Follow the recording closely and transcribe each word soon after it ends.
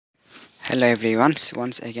Hello everyone,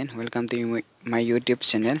 once again welcome to my YouTube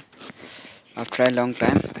channel. After a long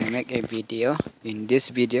time I make a video. In this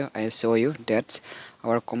video I show you that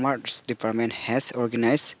our commerce department has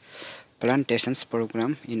organized plantations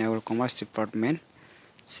program in our commerce department.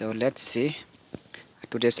 So let's see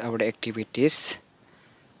today's our activities.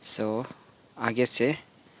 So आगे से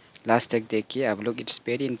last तक देखिए आप लोग. It's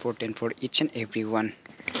very important for each and everyone.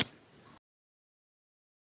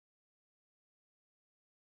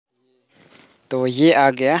 तो ये आ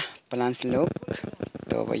गया plants लोग.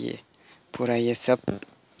 तो ये पूरा ये सब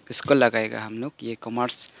इसको लगाएगा हम लोग. ये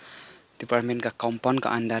कॉमर्स डिपार्टमेंट का कंपाउंड का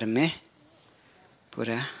अंदर में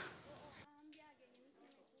पूरा.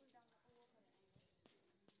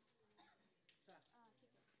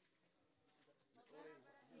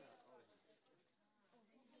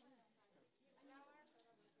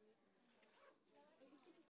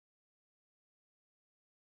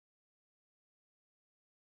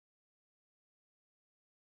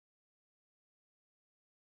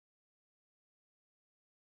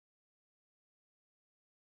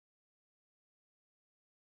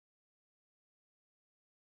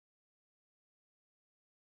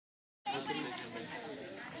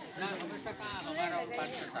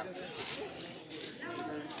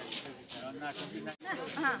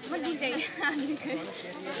 हाँ वो दी जाइए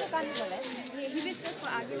ये हिबिस्कस को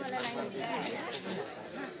आगे वाला लाइन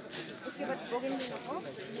उसके बाद बोगेनविलिया को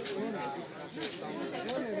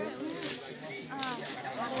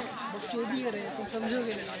जो भी करे तुम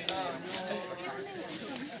समझोगे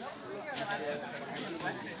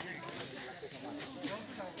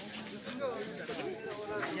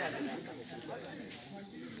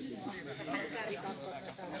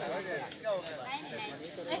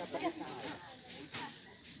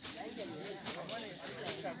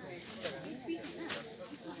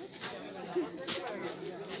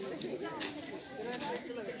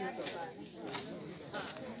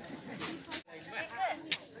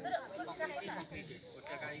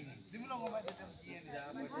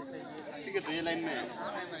ठीक है तो ये लाइन में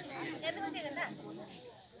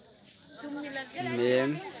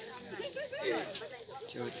मैम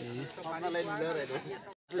चौथे अपना लाइन मिला रहा है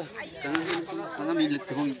तंगा में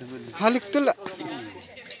लिखते हो हाँ लिख तो ला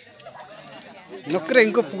नौकरी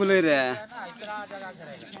इनको पुगले रहा है.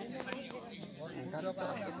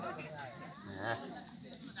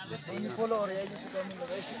 फॉलो और ये जिसको कमी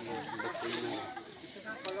लगाई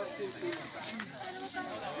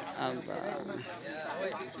अब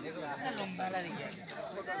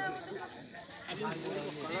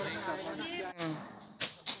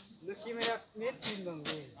लुकी मेरा नेट तीन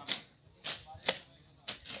दूंगे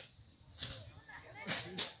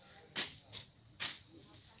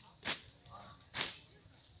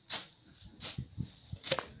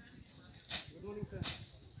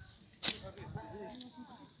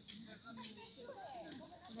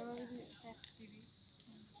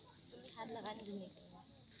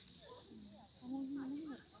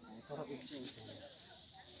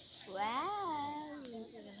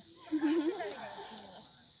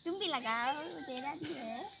तुम भी लगाओ तेरा भी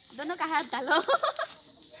है दोनों का हाथ डालो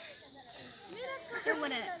तुम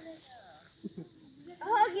बोले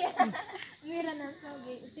हो गया मेरा नाम हो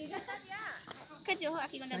गया कजो हो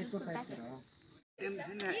आखिर में कुत्ता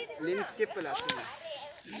लैंडस्केप पे लाते हैं.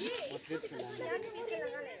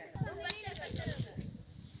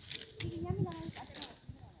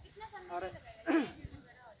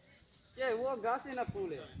 ये वो घास है ना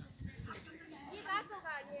फूल है. ये घास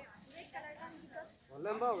होगा ये रेड कलर का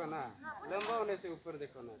लंबा होगा ना. लंबा होने से ऊपर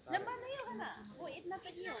देखो ना. लंबा नहीं होगा ना वो इतना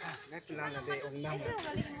तक ही होगा नहीं पिलाना दे उन्ना ऐसे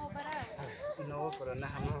होगा लेकिन वो बड़ा है नो पर ना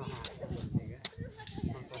हम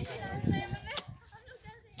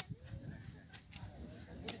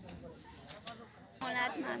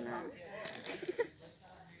औलाद माना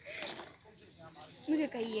मुझे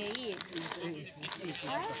कहिए ये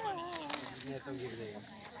तो गिर जाएगा.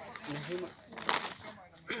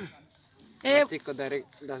 प्लास्टिक को डायरेक्ट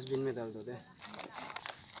डस्टबिन में डाल दो दे.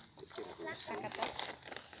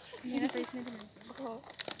 मेरा तो इसमें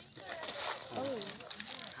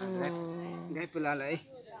गए पिला लाई.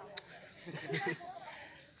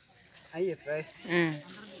 आइए भाई.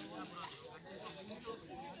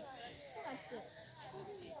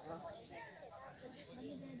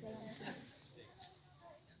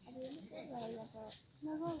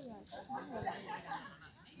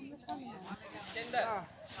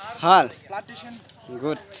 हाल प्लांटेशन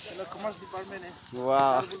गुड कॉमर्स डिपार्टमेंट है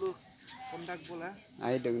वाह contact bola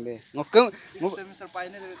ai dong de ngokeng semester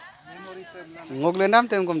paine memory frame na ngokle nam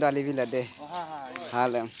tem kom dali bila de ha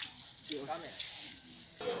halam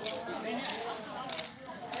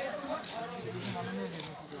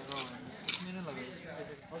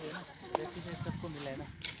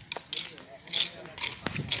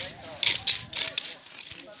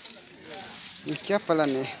ये क्या प्लान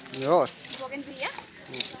है? रोज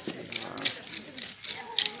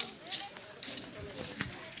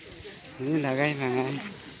ini lagai mangan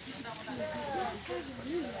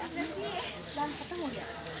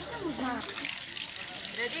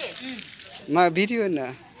ma video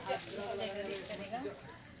na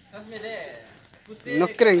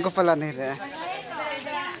nokren ko pala ni re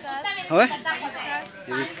hoy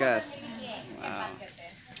discuss wow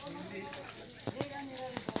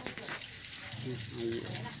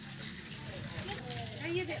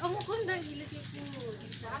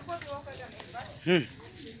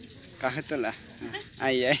kahit lah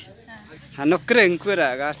ay ay hanokren ko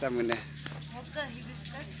ra ga sa muna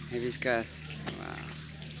hibiscus wow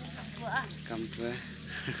kampu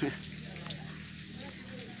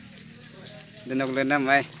denok lenam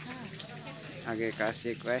ay age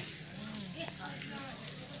kasih ko ay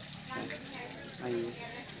ay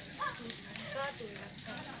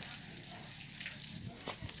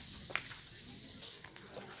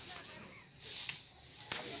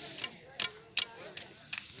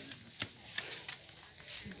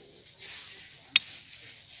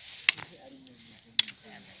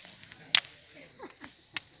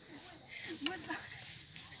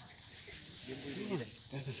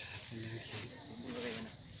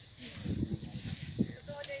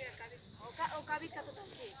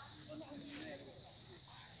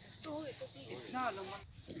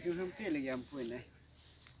hampir lagi ampun eh.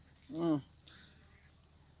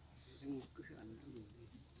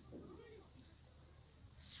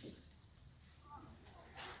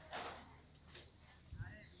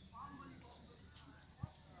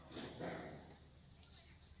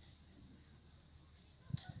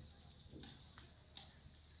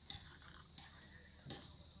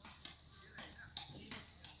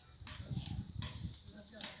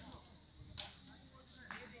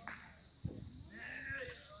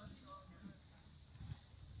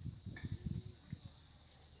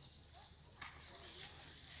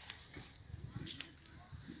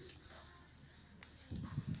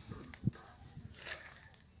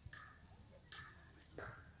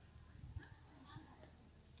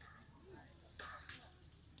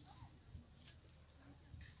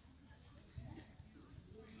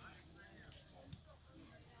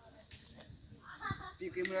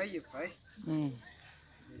 Pikai mulai ya, Pak.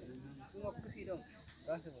 Tunggu ke sini dong.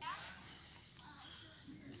 Kasih.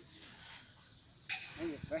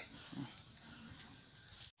 Ayo, Pak.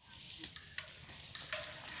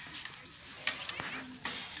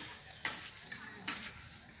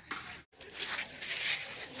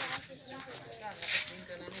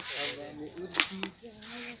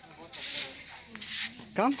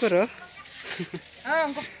 काम करो हाँ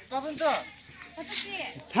हमको पापन तो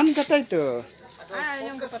हम कता तो हाँ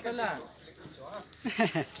हमको पता ला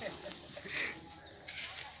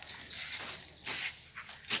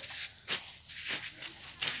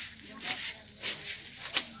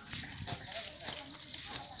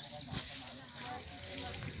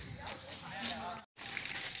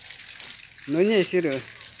nonnya isiru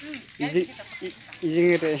izin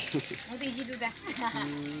ngere Nanti hiji dulu dah.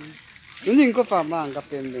 nonnya ingko pamang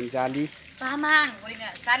kapem dan jali Pamang,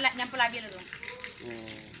 udah salat nyampur labi tu. oh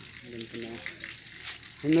dan kena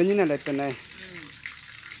nonnya na lai penai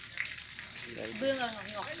Bengang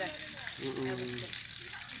ngok dah.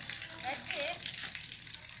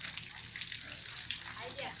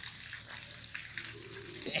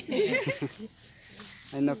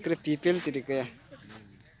 ai no kre people tiri kaya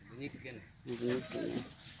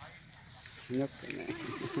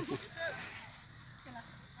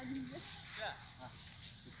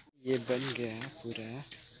ये बन गया पूरा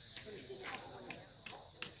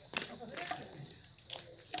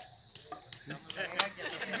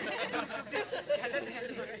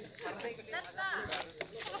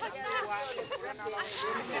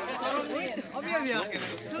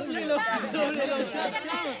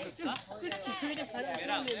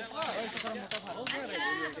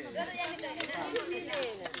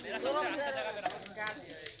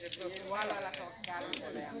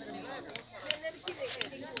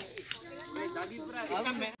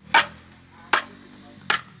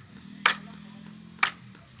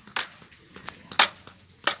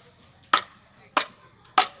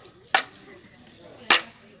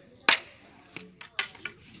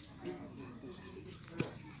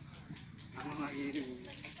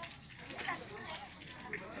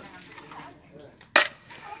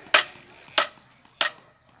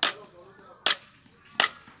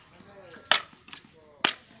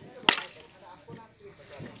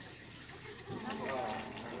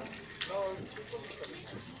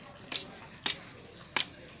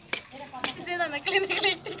anak klinik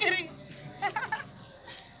kering.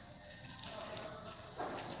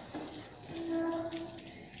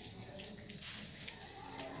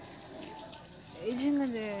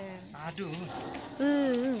 이징어들. Aduh.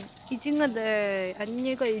 이징어들.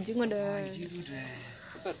 아니가 이징어들. Jiru deh.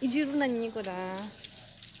 이지루는 아니거다.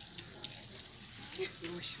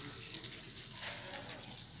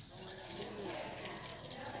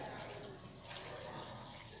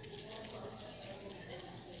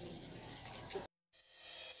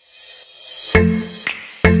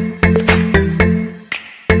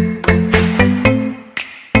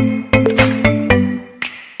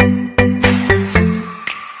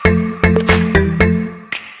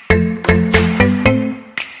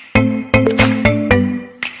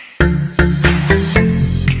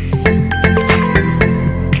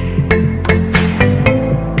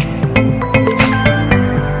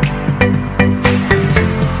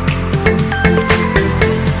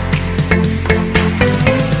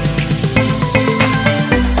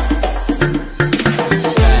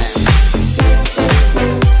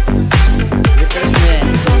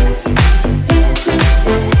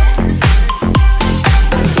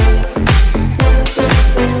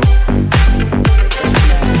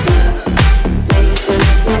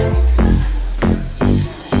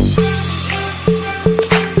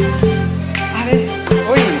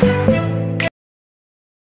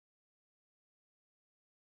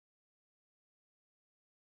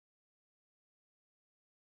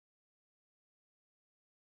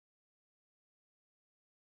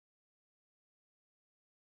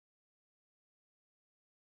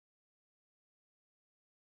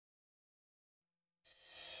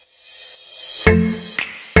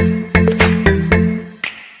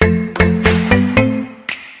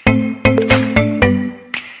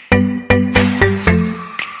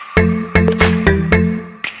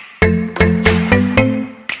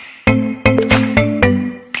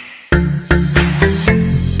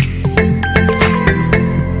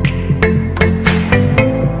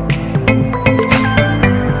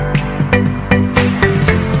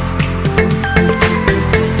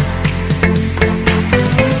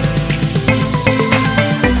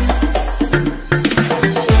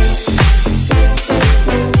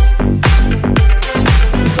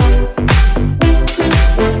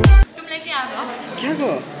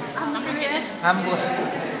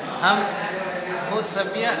 हम बहुत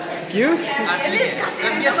सभ्य क्यों?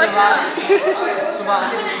 सभ्य सुबह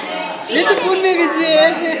ये तो फूल में बिजी है।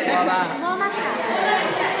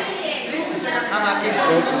 हम आके